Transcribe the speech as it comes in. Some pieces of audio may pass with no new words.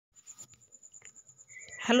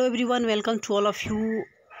Hello everyone, welcome to all of you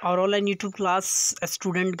our online YouTube class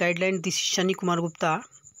student guideline. This is Shani Kumar Gupta.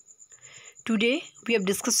 Today we have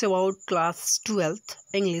discussed about class 12th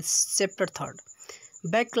English chapter 3rd.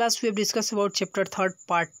 Back class we have discussed about chapter 3rd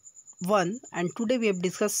part 1 and today we have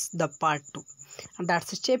discussed the part 2. And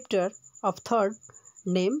that's a chapter of 3rd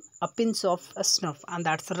named A Pinch of Snuff, and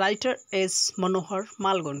that's the writer is Manohar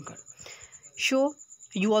Malgonkar. So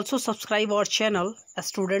you also subscribe our channel a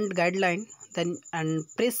student guideline then and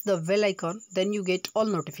press the bell icon, then you get all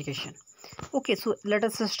notification. Okay, so let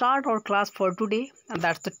us start our class for today, and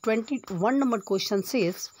that's the 21 number question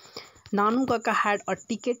says Nanu Kaka had a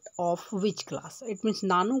ticket of which class? It means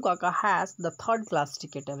Nanu Kaka has the 3rd class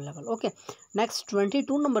ticket available. Okay, next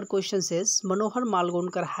 22 number question says Manohar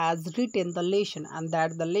Malgonkar has written the lesson, and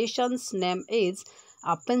that the lesson's name is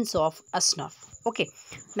A Pinch of Snuff. Okay,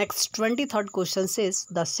 next 23rd question says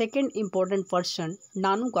the second important person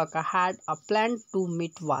Nanu Kaka had a plan to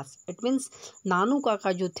meet was. It means Nanu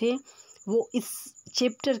Kaka जो थे वो इस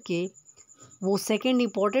chapter के वो second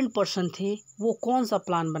important person थे, वो कौन सा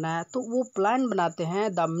प्लान बनाया? तो वो प्लान बनाते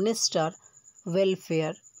हैं the minister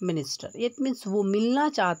welfare minister. It means वो मिलना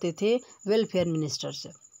चाहते थे वेलफेयर मिनिस्टर से.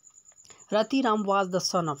 Ratiram was the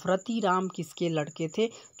son of. Ratiram किसके लड़के थे?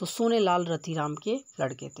 तो सोनेलाल रतिराम के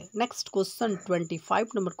लड़के थे. Next question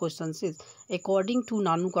 25 number question is according to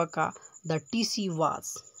नानू काका the TC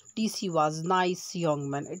was nice young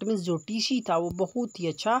man. It means जो टीसी था वो बहुत ही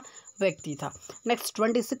अच्छा व्यक्ति था. Next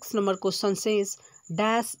 26 number question says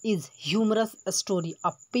dash is humerus story a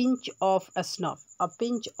pinch of snuff. A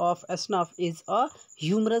pinch of snuff is a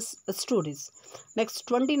humerus stories.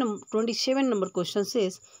 Next 27 number question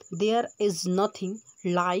says there is nothing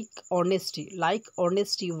like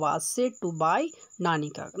honesty was said to bye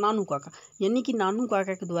नानू काका. यानी कि नानू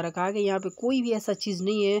काका के द्वारा कहा गया यहाँ पे कोई भी ऐसा चीज़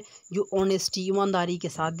नहीं है जो ऑनेस्टी ईमानदारी के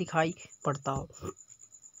साथ दिखाई पड़ता हो.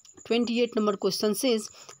 28 number question says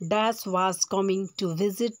Dash was coming to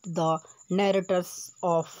visit the narrators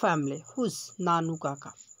of family. Who's Nanu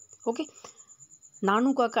Kaka? Okay,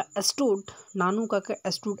 Nanu Kaka stood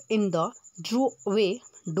in the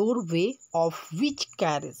doorway of which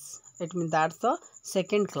carriage? It means that's the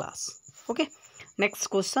second class. Okay, next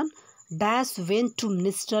question Dash went to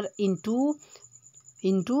minister into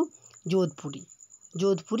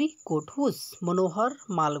Jodhpuri court. Who's Manohar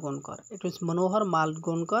Malgonkar? It was Manohar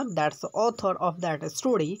Malgonkar, that's the author of that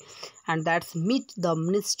story, and that's meet the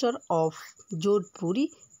minister of Jodhpuri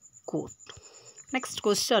court. Next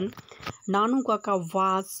question Nanu Kaka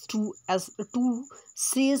was to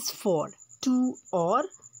says for 2 or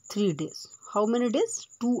 3 days. How many days?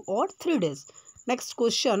 2 or 3 days. Next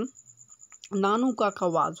question Nanu Kaka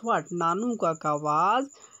was what? Nanu Kaka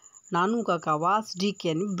was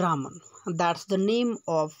Deacon Brahman. That's the name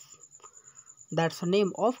of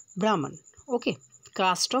Brahman. Okay,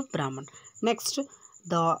 caste of Brahman. Next,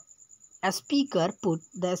 the speaker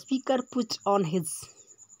put on his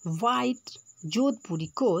white Jodhpuri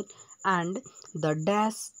coat and the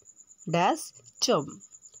dash chum.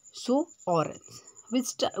 So orange.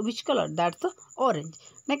 Which color? That's the orange.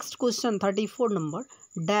 Next question 34 number.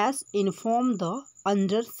 Dash inform the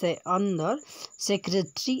under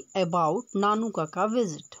secretary about Nanu Kaka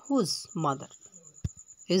visit. Whose mother?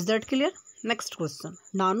 Is that clear? Next question.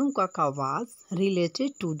 Nanu Kaka was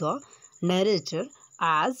related to the narrator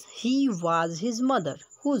as he was his mother.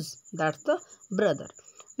 Whose? That's the brother.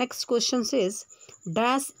 Next question says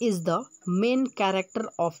Dash is the main character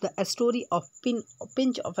of the story of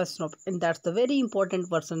Pinch of a Snuff, and that's the very important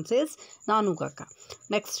person says Nanu Kaka.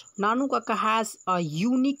 Next, Nanu Kaka has a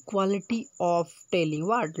unique quality of telling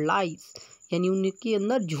what? Lies. यानी उनके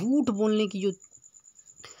अंदर झूठ बोलने की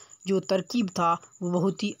जो तरकीब था वो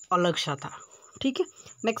बहुत ही अलग सा था. ठीक है.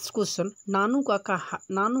 नेक्स्ट क्वेश्चन नानू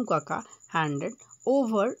काका handed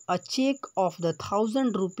over a check of the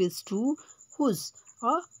 1,000 rupees to whose?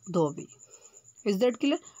 A dhobi. Is that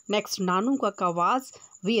clear? Next, Nanu Kaka was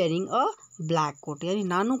wearing a black coat. यानी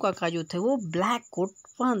नानू काका जो थे वो black coat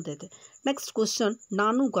पहनते थे. Next question,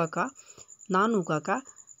 नानू काका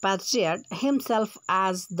portrayed himself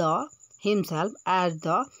as the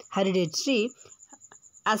hereditary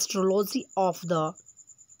astrology of the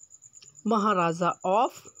Maharaja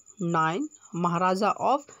of Ninor.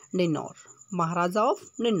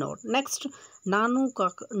 Next, Nanu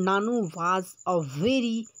was a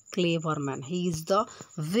very clever man. He is the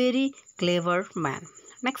very clever man.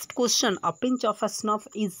 Next question, a pinch of a snuff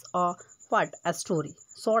is a what? A story.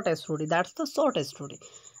 Short story. That's the short story.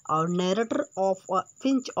 Our narrator of a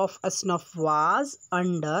pinch of a snuff was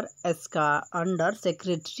under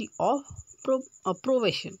secretary of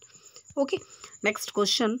probation. Okay. Next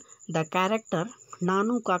question, the character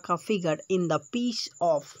Nanu Kaka figured in the piece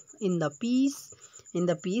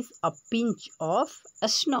a pinch of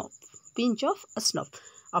snuff. Pinch of snuff.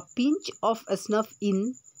 A pinch of snuff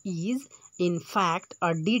is in fact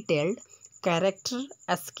a detailed character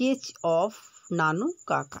sketch of Nanu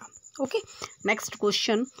Kaka. Okay, next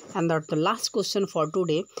question, and that's the last question for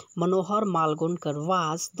today. Manohar Malgonkar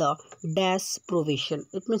was the dash probation.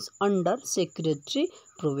 It means under secretary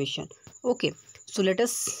probation. Okay, so let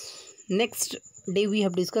us, next day we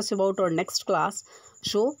have discussed about our next class.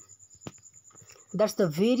 So that's the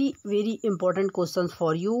very important questions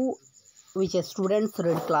for you, which is students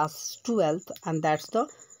read class 12th, and that's the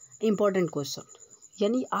important question.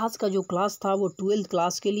 यानी आज का जो class था वो 12th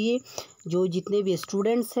class के लिए, जो जितने भी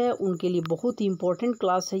स्टूडेंट्स हैं उनके लिए बहुत ही इम्पोर्टेंट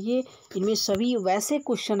क्लास है ये. इनमें सभी वैसे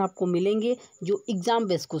क्वेश्चन आपको मिलेंगे जो एग्ज़ाम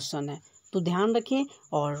बेस्ड क्वेश्चन है, तो ध्यान रखें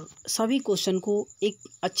और सभी क्वेश्चन को एक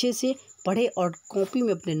अच्छे से पढ़ें और कॉपी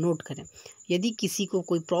में अपने नोट करें. यदि किसी को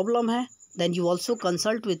कोई प्रॉब्लम है then you also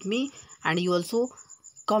consult with me and you also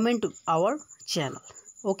comment our channel.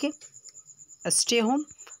 Okay, stay home,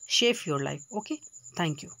 chef your life. Okay,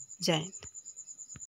 thank you. जय हिंद.